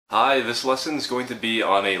Hi, this lesson is going to be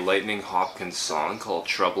on a Lightnin Hopkins song called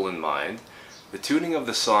Trouble in Mind. The tuning of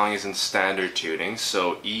the song is in standard tuning,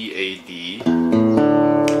 so EADGBE.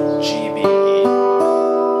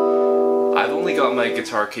 I've only got my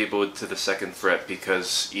guitar capoed to the 2nd fret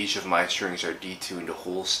because each of my strings are detuned a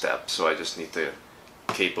whole step, so I just need to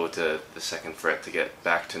capo to the 2nd fret to get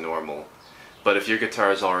back to normal. But if your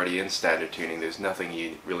guitar is already in standard tuning, there's nothing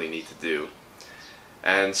you really need to do.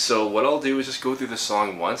 And so what I'll do is just go through the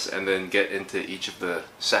song once and then get into each of the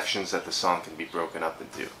sections that the song can be broken up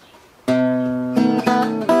into.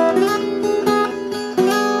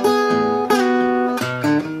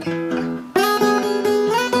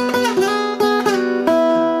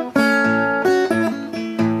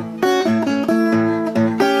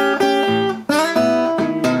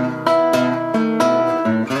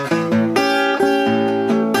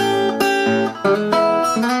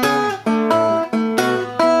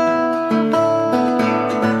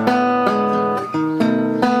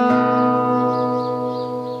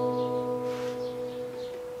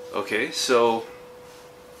 Okay, so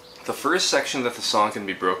the first section that the song can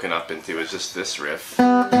be broken up into is just this riff.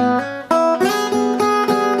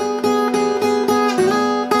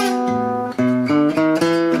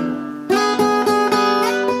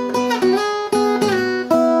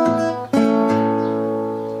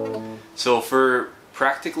 So for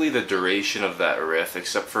practically the duration of that riff,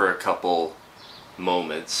 except for a couple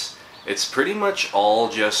moments, it's pretty much all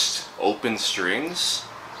just open strings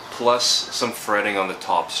plus some fretting on the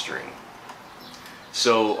top string.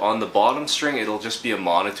 So on the bottom string it'll just be a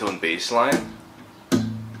monotone bass line,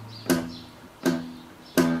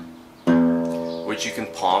 which you can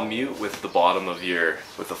palm mute with the bottom of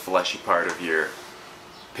with the fleshy part of your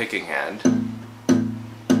picking hand.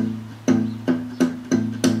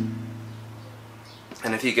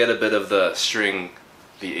 And if you get a bit of the string,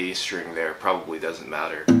 the A string there, probably doesn't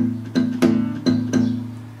matter.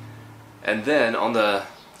 And then on the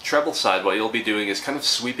treble side, what you'll be doing is kind of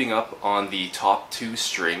sweeping up on the top 2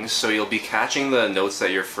 strings, so you'll be catching the notes that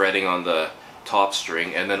you're fretting on the top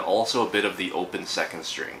string and then also a bit of the open 2nd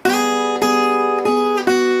string.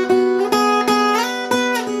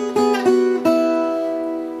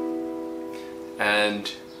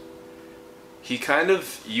 And he kind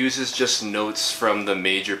of uses just notes from the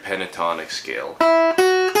major pentatonic scale.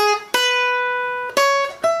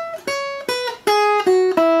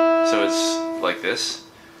 So it's like this.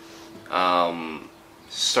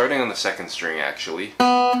 Starting on the 2nd string actually.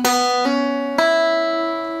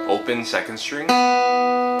 Open 2nd string,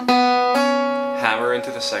 hammer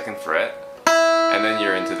into the 2nd fret, and then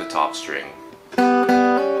you're into the top string.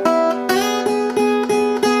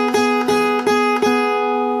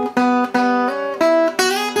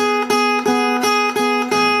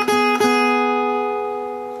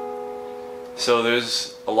 So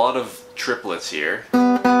there's a lot of triplets here.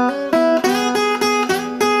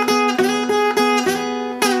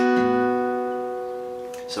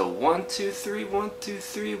 So 1, 2, 3, 1, 2,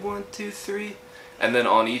 3, 1, 2, 3, and then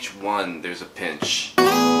on each one there's a pinch.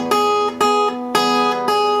 1, 2,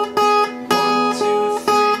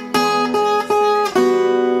 3, 1, 2,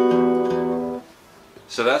 3.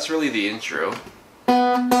 So that's really the intro.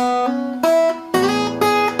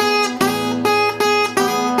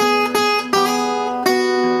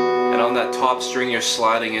 And on that top string you're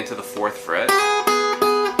sliding into the 4th fret.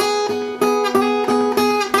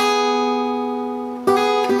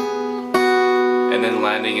 And then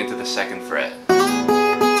landing into the 2nd fret.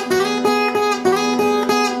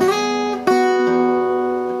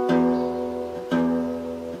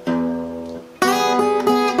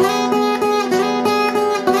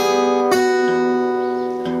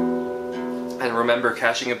 And remember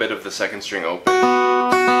catching a bit of the 2nd string open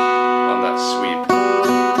on that sweep.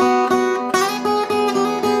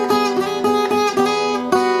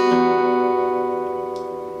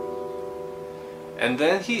 And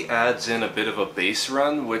then he adds in a bit of a bass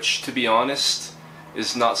run, which to be honest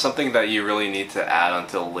is not something that you really need to add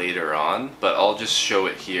until later on, but I'll just show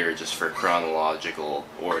it here just for chronological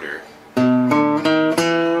order.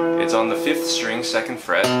 It's on the 5th string, 2nd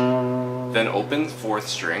fret, then open 4th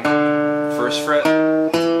string, 1st fret,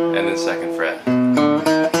 and then 2nd fret.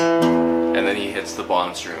 And then he hits the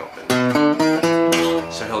bottom string open.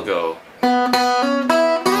 So he'll go.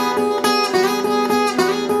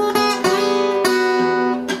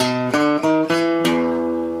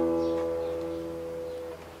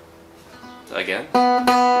 Again.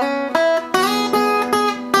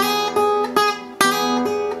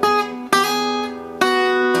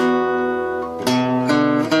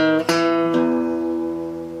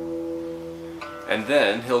 And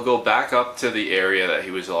then he'll go back up to the area that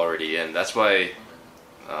he was already in. That's why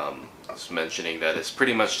I was mentioning that it's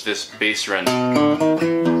pretty much this bass run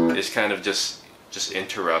is kind of just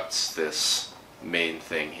interrupts this main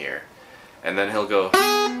thing here, and then he'll go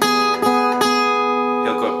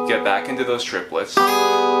get back into those triplets. 3,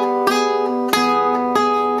 1,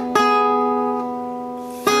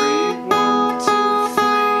 2,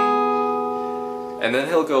 3, and then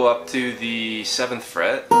he'll go up to the 7th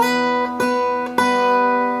fret.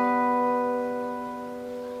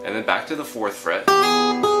 And then back to the 4th fret,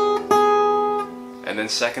 and then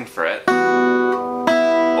 2nd fret,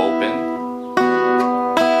 open,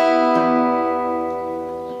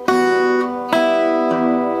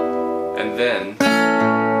 and then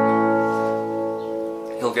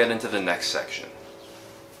he'll get into the next section,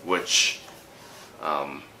 which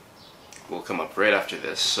will come up right after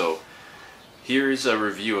this. So here's a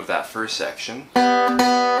review of that first section. You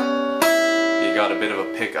got a bit of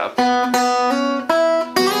a pickup.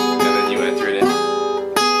 You enter it in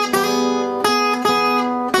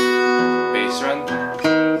bass run,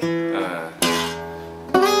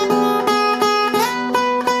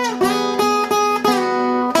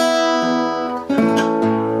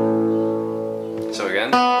 so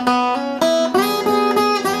again,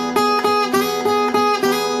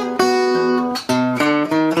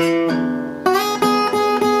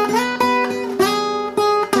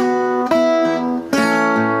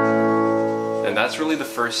 and that's really the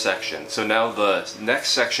first section. So now the next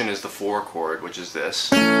section is the 4 chord, which is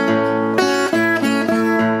this.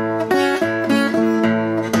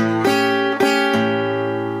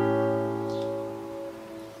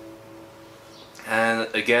 And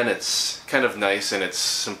again, it's kind of nice in its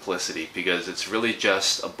simplicity because it's really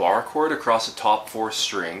just a bar chord across the top 4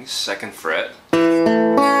 strings, 2nd fret.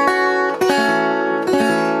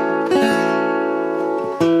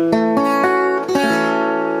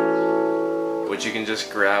 You can just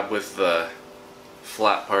grab with the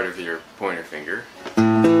flat part of your pointer finger,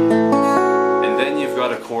 and then you've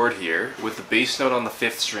got a chord here with the bass note on the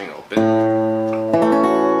 5th string open,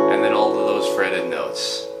 and then all of those fretted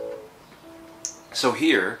notes. So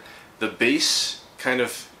here the bass kind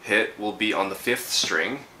of hit will be on the 5th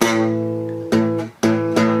string,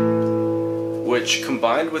 which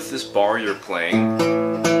combined with this bar you're playing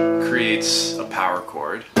creates a power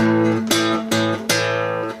chord.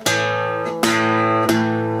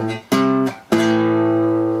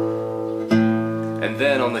 And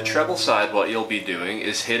then on the treble side, what you'll be doing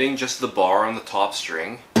is hitting just the bar on the top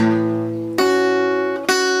string.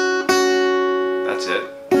 That's it.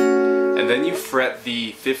 And then you fret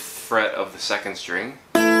the 5th fret of the 2nd string,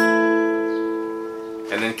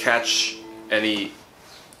 and then catch any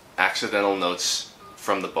accidental notes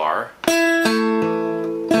from the bar.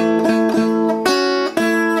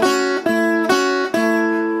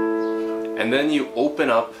 And then you open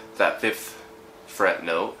up that 5th fret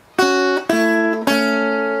note.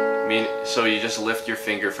 So you just lift your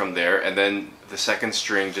finger from there, and then the 2nd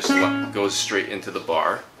string just goes straight into the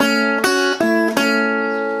bar. And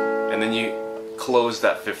then you close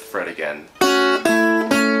that 5th fret again.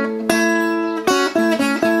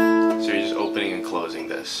 So you're just opening and closing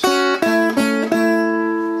this.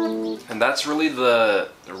 And that's really the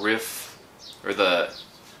riff, or the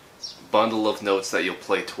bundle of notes that you'll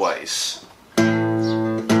play twice.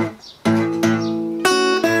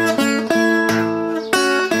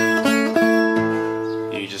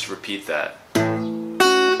 Repeat that.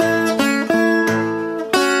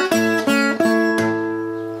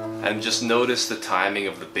 And just notice the timing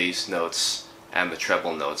of the bass notes and the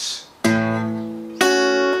treble notes.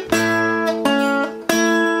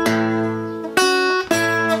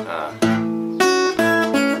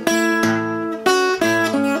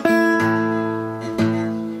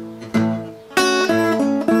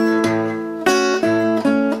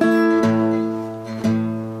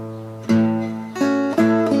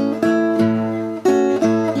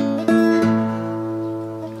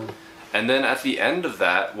 And then at the end of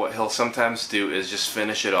that, what he'll sometimes do is just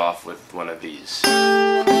finish it off with one of these.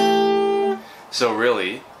 So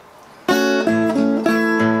really,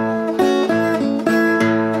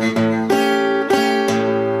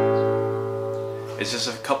 it's just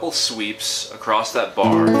a couple sweeps across that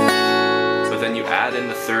bar, but then you add in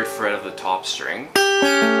the 3rd fret of the top string,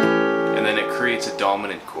 and then it creates a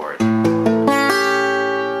dominant chord.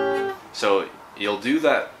 So you'll do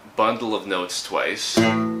that bundle of notes twice.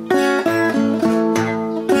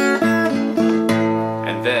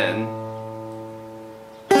 Then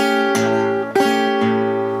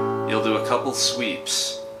you'll do a couple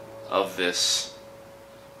sweeps of this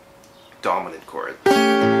dominant chord.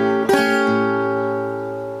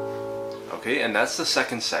 Okay, and that's the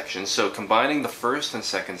 2nd section. So combining the 1st and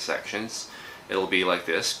 2nd sections, it'll be like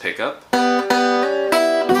this, pickup.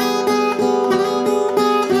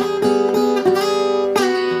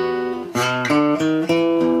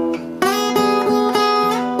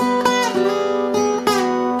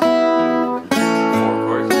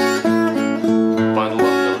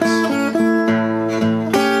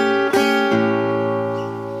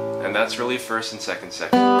 That's really first and second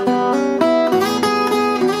section.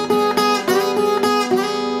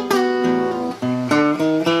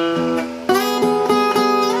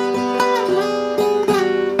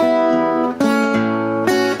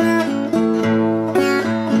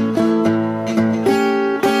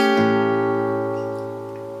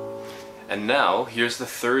 And now here's the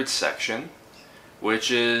third section,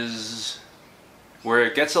 which is where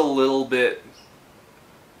it gets a little bit,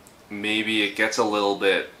 maybe it gets a little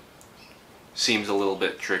bit, seems a little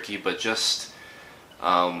bit tricky, but just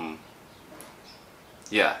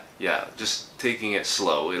yeah, just taking it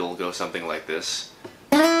slow, it'll go something like this.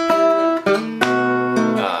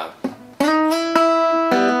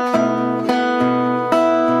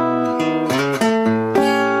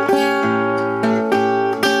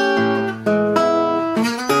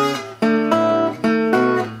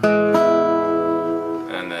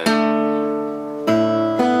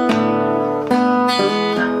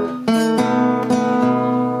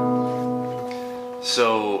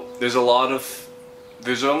 So there's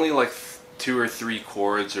only like 2 or 3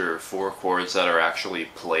 chords or 4 chords that are actually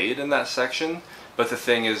played in that section, but the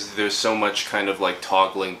thing is there's so much kind of like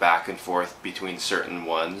toggling back and forth between certain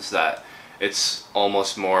ones that it's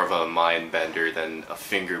almost more of a mind bender than a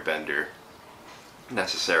finger bender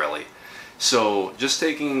necessarily. So just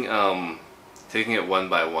taking it one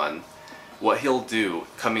by one, what he'll do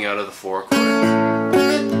coming out of the 4 chord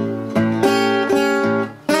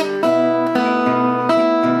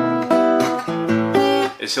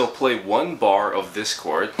is he'll play 1 bar of this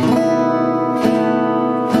chord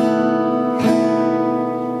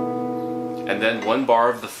and then 1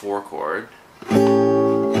 bar of the 4 chord.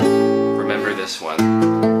 Remember this one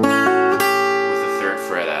with the 3rd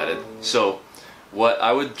fret added. So what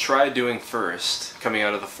I would try doing first coming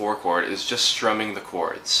out of the 4 chord is just strumming the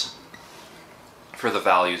chords for the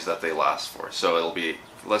values that they last for. So it'll be,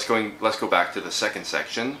 let's go back to the second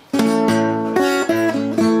section.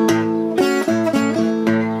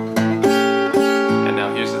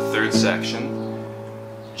 Section,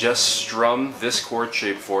 just strum this chord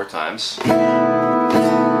shape 4 times. 2nd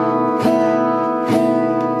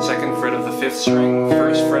fret of the 5th string,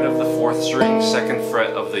 1st fret of the 4th string, 2nd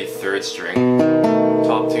fret of the 3rd string,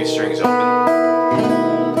 top 2 strings open,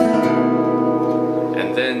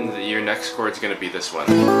 and then your next chord is going to be this one.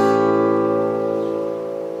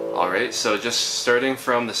 Alright, so just starting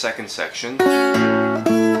from the 2nd section.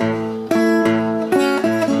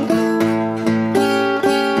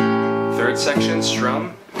 Section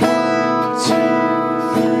strum. 1, 2,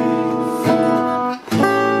 3,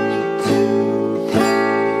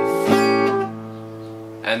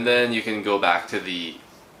 4, and then you can go back to the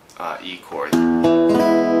E chord,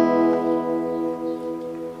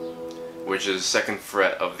 which is 2nd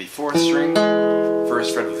fret of the 4th string,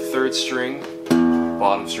 1st fret of the 3rd string,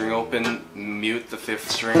 bottom string open, mute the 5th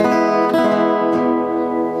string.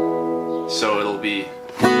 So it'll be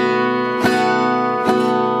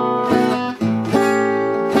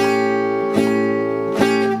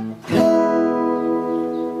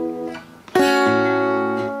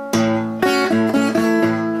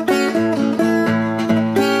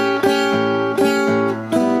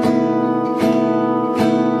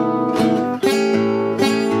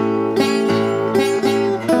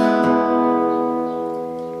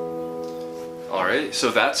so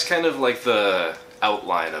that's kind of like the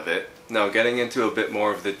outline of it. Now getting into a bit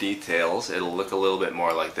more of the details, it'll look a little bit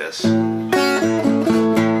more like this.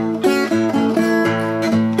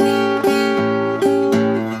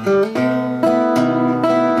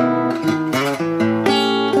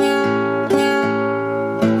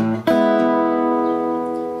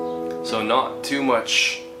 So not too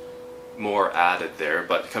much more added there,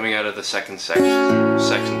 but coming out of the second section,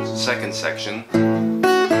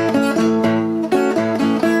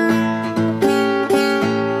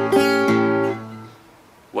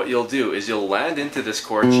 what you'll do is you'll land into this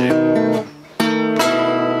chord shape,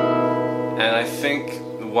 and I think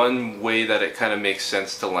one way that it kind of makes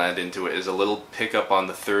sense to land into it is a little pickup on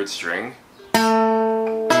the 3rd string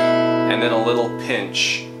and then a little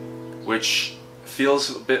pinch, which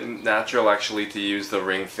feels a bit natural actually to use the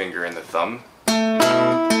ring finger and the thumb,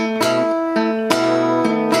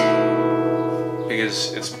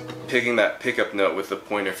 because it's picking that pickup note with the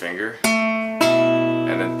pointer finger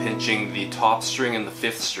and then pinching the top string and the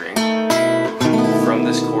 5th string from from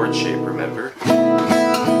this chord shape, remember?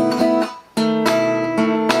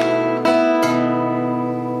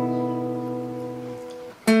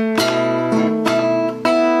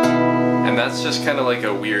 And that's just kind of like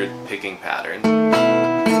a weird picking pattern.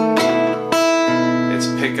 It's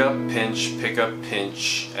pick up,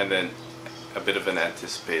 pinch, and then a bit of an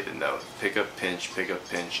anticipated note. Pick up, pinch,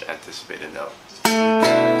 anticipated note.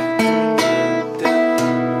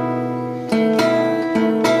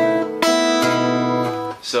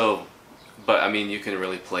 So, but I mean, you can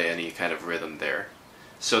really play any kind of rhythm there.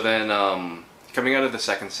 So then, coming out of the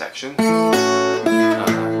second section,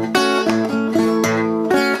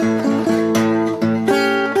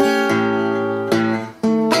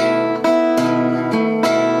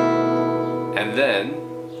 and then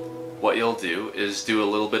what you'll do is do a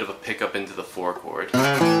little bit of a pickup into the 4 chord.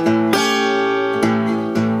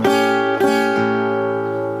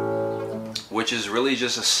 Which is really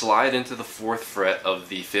just a slide into the 4th fret of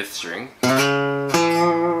the 5th string,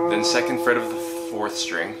 then 2nd fret of the 4th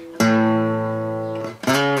string,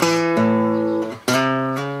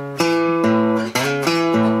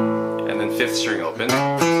 and then 5th string open,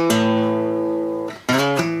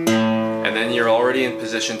 and then you're already in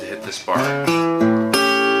position to hit this bar.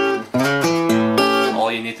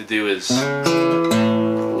 All you need to do is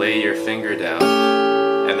lay your finger down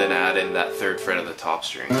and then add in that 3rd fret of the top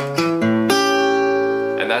string.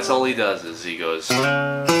 And that's all he does, is he goes,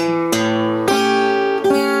 and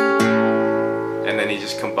then he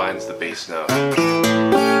just combines the bass note.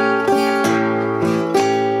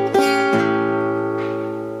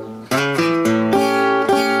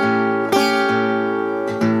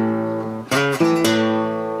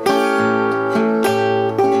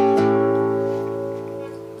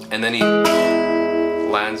 And then he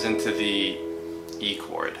lands into the E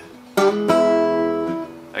chord.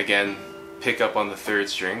 Again, pick up on the 3rd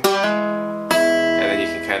string, and then you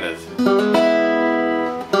can kind of...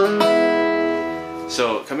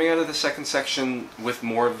 So, coming out of the second section with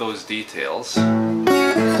more of those details, so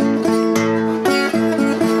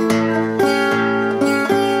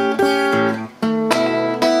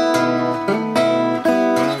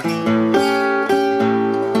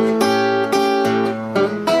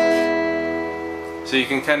you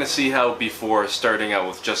can kind of see how before starting out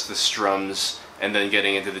with just the strums and then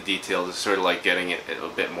getting into the details is sort of like getting it a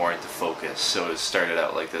bit more into focus. So it started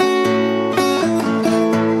out like this.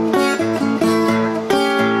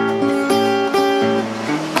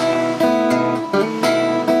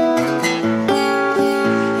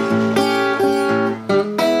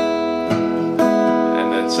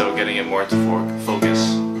 And then so getting it more into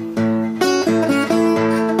focus.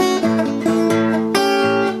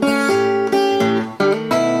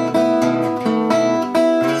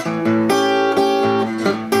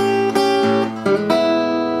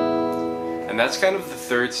 That's kind of the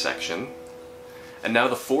 3rd section, and now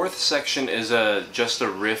the 4th section is just a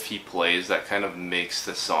riff he plays that kind of makes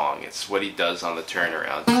the song. It's what he does on the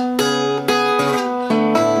turnaround.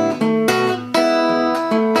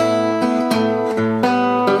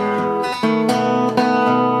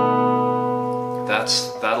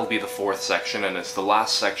 That'll be the 4th section, and it's the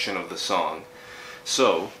last section of the song.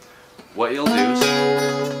 So what you'll do is,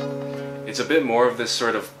 it's a bit more of this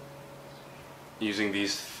sort of using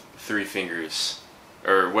these 3 fingers,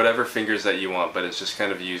 or whatever fingers that you want, but it's just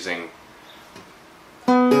kind of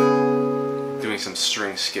doing some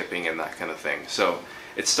string skipping and that kind of thing. So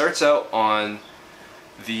it starts out on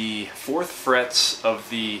the 4th frets of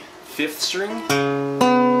the 5th string,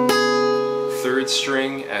 3rd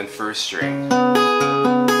string, and 1st string.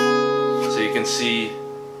 So you can see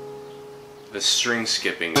the string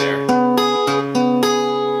skipping there.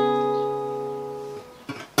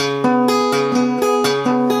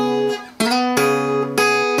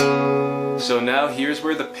 So now here's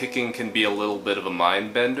where the picking can be a little bit of a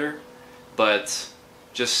mind bender, but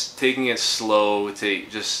just taking it slow,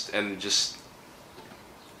 just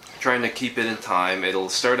trying to keep it in time. It'll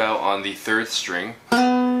start out on the 3rd string,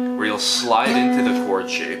 where you'll slide into the chord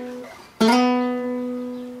shape,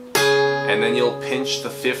 and then you'll pinch the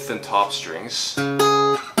 5th and top strings,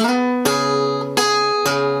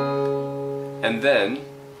 and then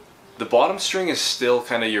the bottom string is still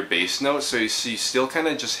kind of your bass note, so you still kind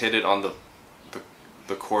of just hit it on the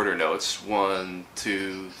quarter notes. 1,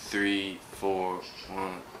 2, 3, 4,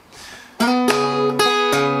 1.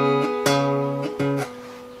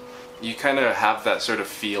 You kind of have that sort of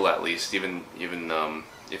feel, at least, even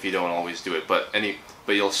if you don't always do it. But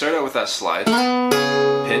you'll start out with that slide,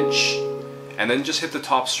 pinch, and then just hit the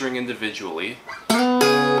top string individually,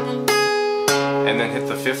 and then hit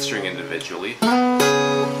the 5th string individually.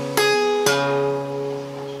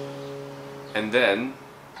 and then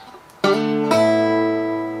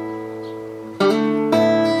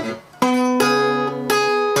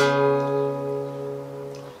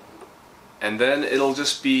it'll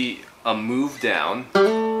just be a move down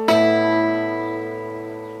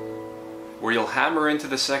where you'll hammer into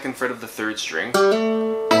the 2nd fret of the 3rd string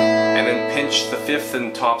and then pinch the 5th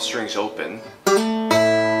and top strings open.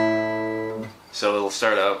 So it'll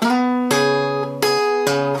start out.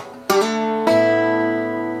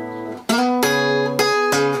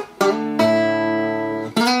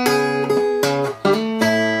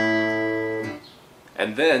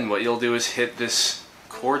 And then what you'll do is hit this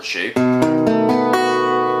chord shape.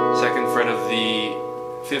 2nd fret of the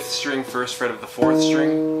 5th string, 1st fret of the 4th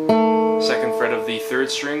string, 2nd fret of the 3rd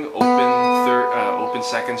string, open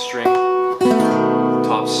 2nd string,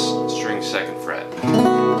 top string 2nd fret.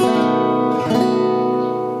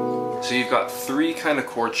 So you've got 3 kind of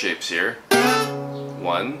chord shapes here.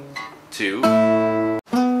 1, 2.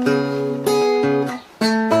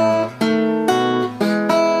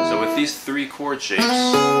 So with these 3 chord shapes,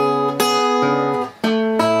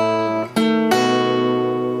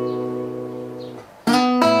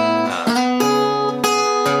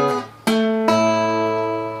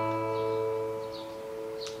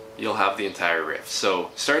 you'll have the entire riff.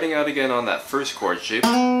 So starting out again on that 1st chord shape,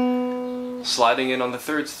 sliding in on the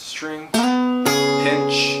 3rd string,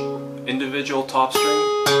 pinch, individual top string,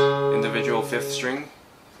 individual 5th string,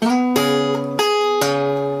 and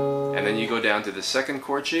then you go down to the 2nd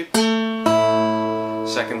chord shape,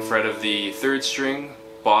 2nd fret of the 3rd string,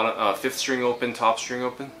 bottom 5th string open, top string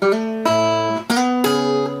open.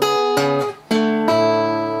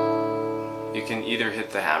 You can either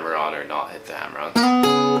hit the hammer on or not hit the hammer on.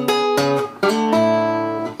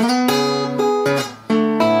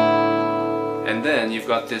 And then you've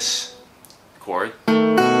got this chord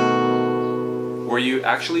where you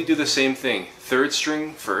actually do the same thing. 3rd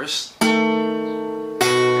string first,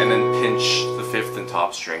 and then pinch the 5th and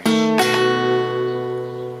top strings.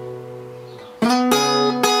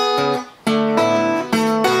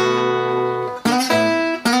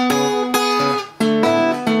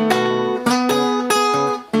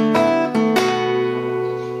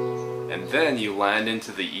 And then you land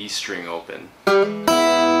into the E string open,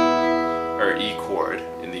 or E chord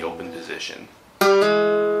in the open position,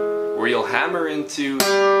 where you'll hammer into,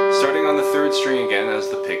 starting on the 3rd string again as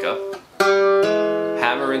the pickup,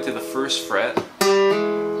 hammer into the 1st fret,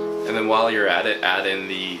 and then while you're at it, add in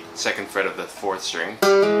the 2nd fret of the 4th string,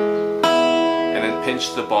 and then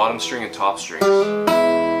pinch the bottom string and top strings.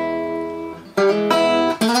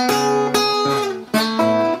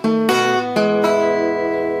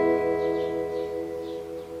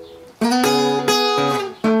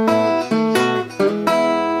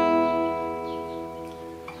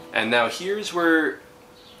 And now here's where,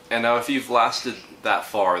 and now if you've lasted that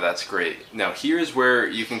far, that's great. Now here's where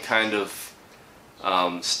you can kind of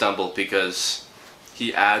stumble, because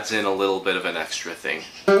he adds in a little bit of an extra thing.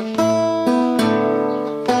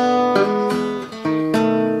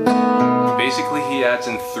 Basically he adds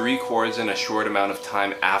in 3 chords in a short amount of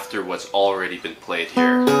time after what's already been played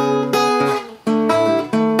here.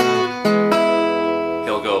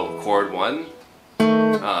 He'll go chord 1,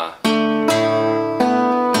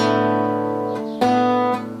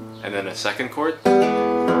 and then a 2nd chord,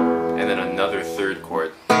 and then another 3rd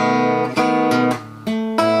chord.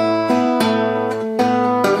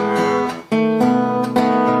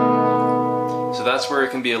 So that's where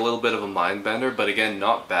it can be a little bit of a mind bender, but again,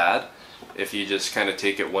 not bad if you just kind of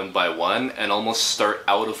take it one by one and almost start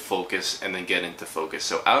out of focus and then get into focus.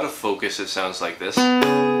 So out of focus, it sounds like this.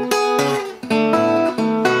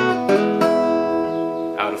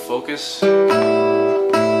 Out of focus.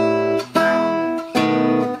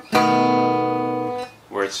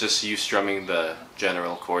 It's just you strumming the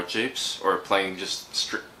general chord shapes, or playing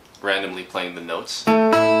just randomly playing the notes.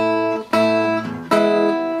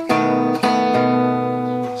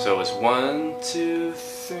 So it's 1, 2,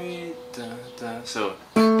 3, da, da. So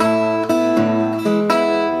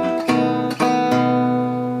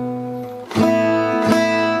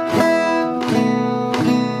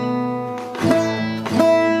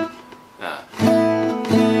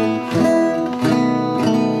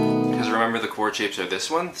chord shapes are this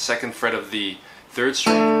one, 2nd fret of the 3rd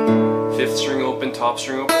string, 5th string open, top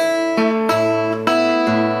string open,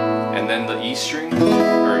 and then the E string,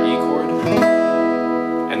 or E chord,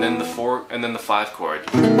 and then the 5 chord.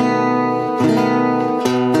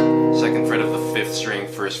 2nd fret of the 5th string,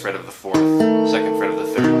 1st fret of the 4th, 2nd fret of the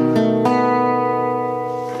 3rd.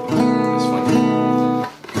 This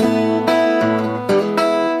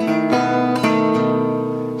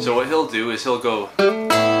one. So what he'll do is he'll go.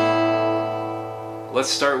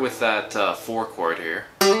 let's start with that 4 chord here.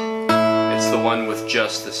 It's the one with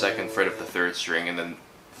just the 2nd fret of the 3rd string and then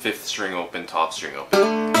 5th string open, top string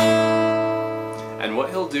open. And what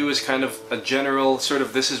he'll do is kind of a general sort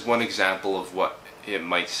of, this is one example of what it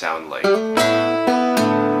might sound like.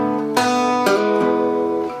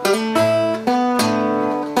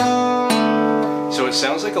 So it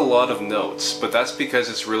sounds like a lot of notes, but that's because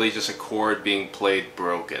it's really just a chord being played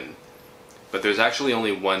broken. But there's actually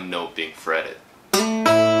only one note being fretted. In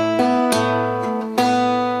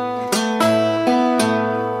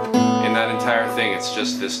that entire thing, it's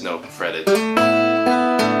just this note fretted.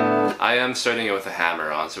 I am starting it with a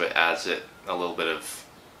hammer on, so it adds it a little bit of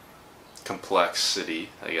complexity,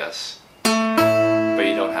 I guess. But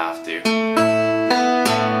you don't have to.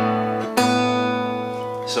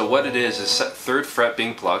 So what it is 3rd fret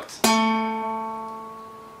being plucked,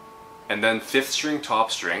 and then 5th string,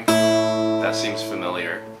 top string. That seems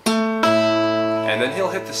familiar. And then he'll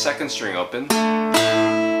hit the 2nd string open,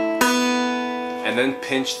 and then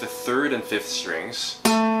pinch the 3rd and 5th strings.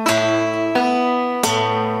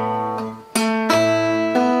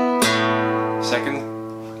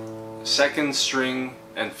 Second string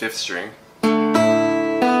and 5th string.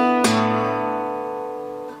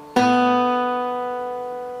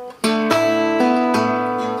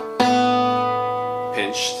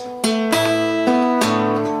 Pinched.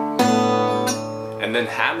 And then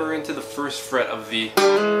hammer into the 1st fret of the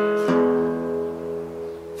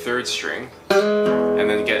 3rd string, and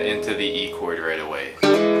then get into the E chord right away.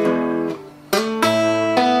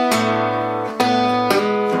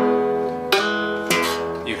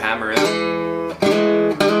 You hammer in,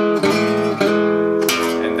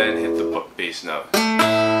 and then hit the bass note.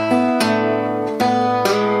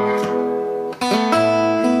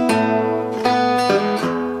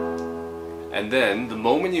 And then, the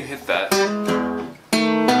moment you hit that,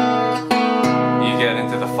 you get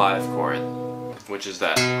into the 5 chord, which is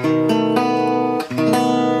that.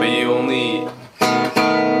 But you only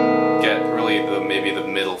get really maybe the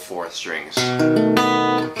middle 4 strings. And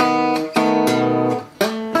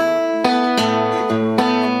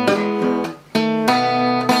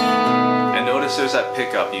notice there's that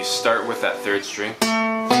pickup. You start with that 3rd string.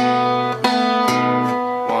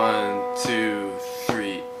 1, 2,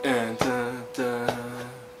 3, and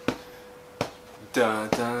da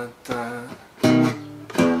da da.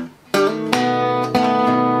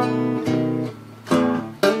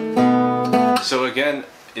 So again,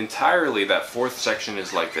 entirely that 4th section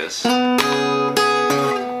is like this. And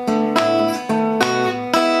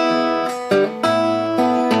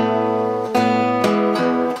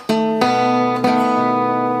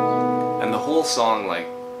the whole song, like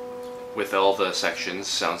with all the sections,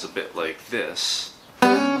 sounds a bit like this.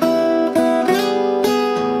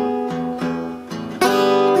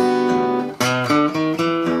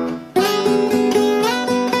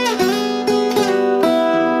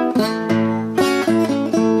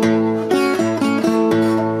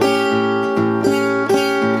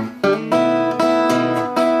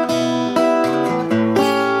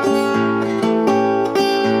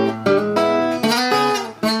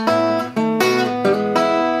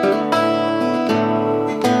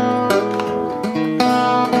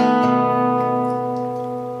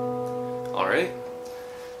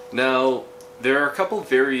 Now, there are a couple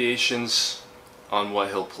variations on what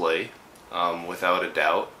he'll play, without a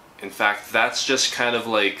doubt. In fact, that's just kind of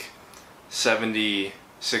like 60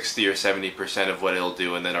 or 70% of what he'll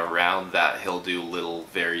do, and then around that he'll do little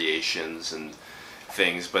variations and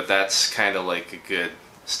things, but that's kind of like a good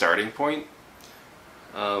starting point,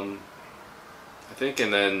 I think.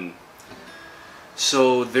 And then,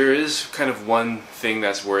 so there is kind of one thing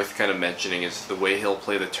that's worth kind of mentioning is the way he'll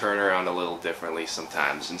play the turnaround a little differently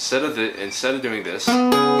sometimes. Instead of doing this,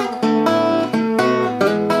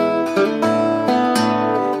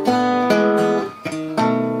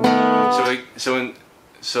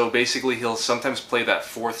 so basically he'll sometimes play that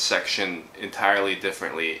 4th section entirely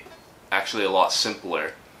differently, actually a lot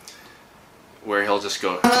simpler, where he'll just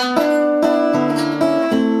go.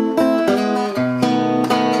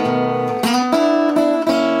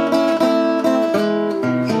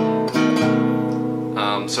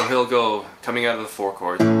 So he'll go coming out of the 4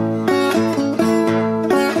 chord.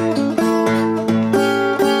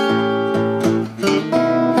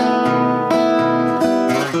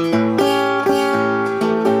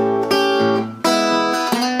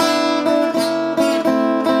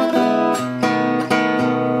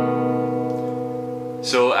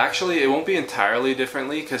 So actually it won't be entirely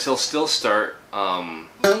differently, because he'll still start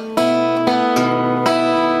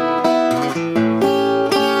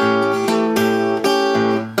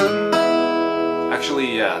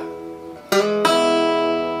actually, yeah.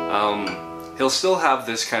 he'll still have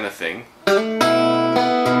this kind of thing.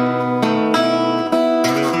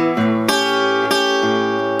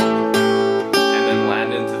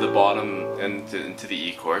 Into the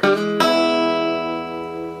E chord,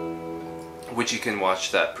 which you can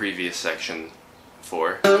watch that previous section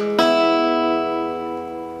for.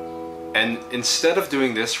 And instead of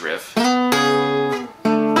doing this riff,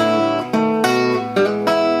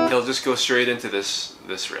 he'll just go straight into this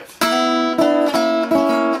riff,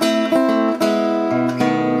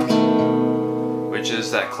 which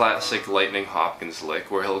is that classic Lightnin Hopkins lick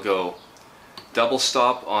where he'll go double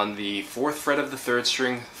stop on the 4th fret of the 3rd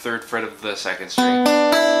string, 3rd fret of the 2nd string,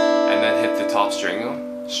 and then hit the top string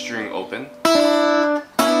open, and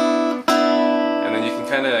then you can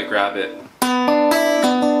kind of grab it and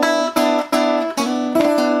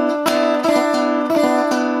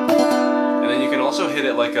then you can also hit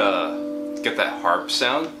it like get that harp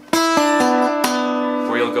sound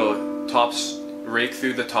where you'll go rake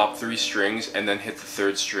through the top 3 strings and then hit the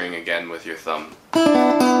 3rd string again with your thumb.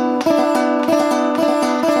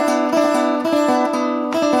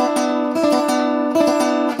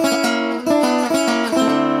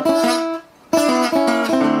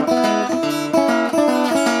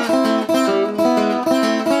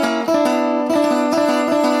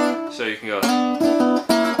 So you can go.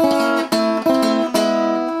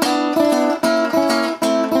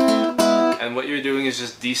 And what you're doing is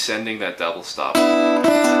just descending that double stop.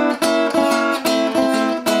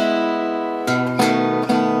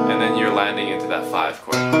 And then you're landing into that 5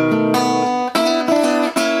 chord.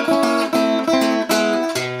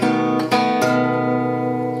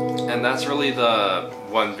 And that's really the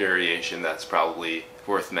one variation that's probably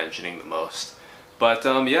worth mentioning the most. But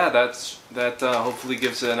yeah, that hopefully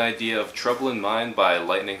gives an idea of Trouble in Mind by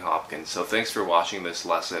Lightnin Hopkins. So thanks for watching this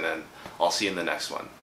lesson, and I'll see you in the next one.